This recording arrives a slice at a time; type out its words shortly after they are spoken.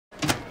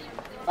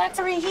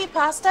Alexa, reheat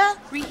pasta.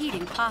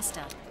 Reheating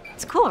pasta.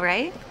 It's cool,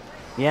 right?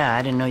 Yeah,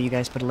 I didn't know you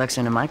guys put Alexa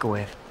in a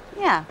microwave.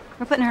 Yeah,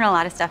 we're putting her in a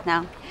lot of stuff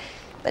now.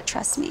 But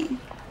trust me,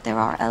 there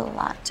are a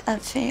lot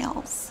of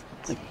fails.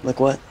 Like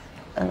what?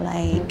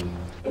 Like...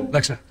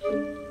 Alexa,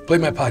 play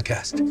my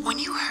podcast. When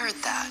you heard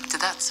that,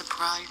 did that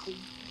surprise you?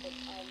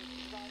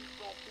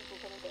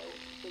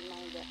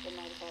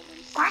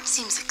 Or it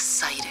seems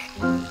exciting.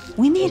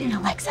 We made an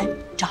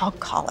Alexa dog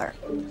collar.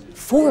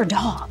 4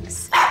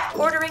 dogs.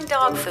 Ordering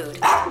dog food.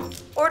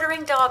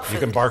 Ordering dog food. You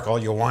can bark all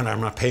you want. I'm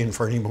not paying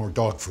for any more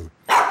dog food.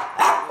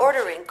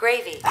 Ordering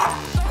gravy.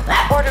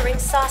 Ordering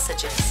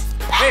sausages.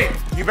 Hey,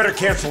 you better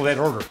cancel that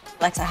order.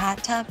 Alexa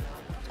hot tub,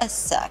 a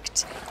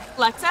sucked.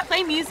 Alexa,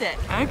 play music.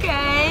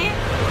 Okay.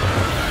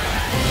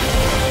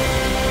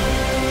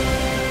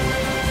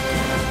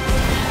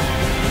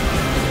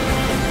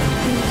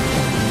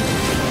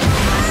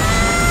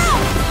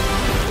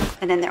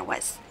 And then there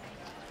was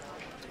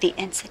the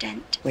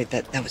incident. Wait,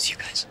 that was you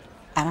guys.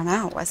 I don't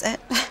know, was it?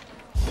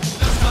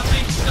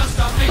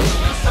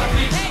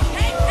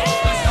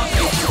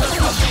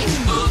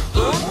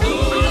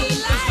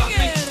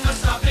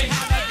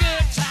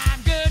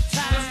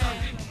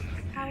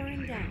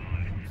 Powering down.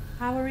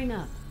 Powering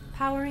up.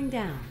 Powering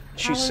down.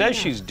 She says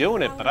she's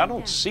doing it, but I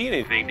don't see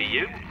anything. Do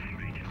you?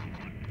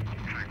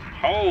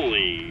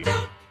 Holy.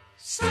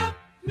 Stop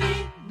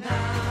me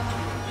now.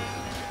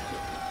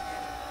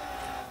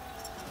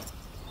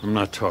 I'm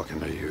not talking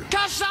to you.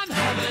 'Cause I'm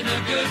having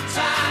a good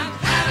time,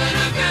 having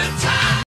a good time.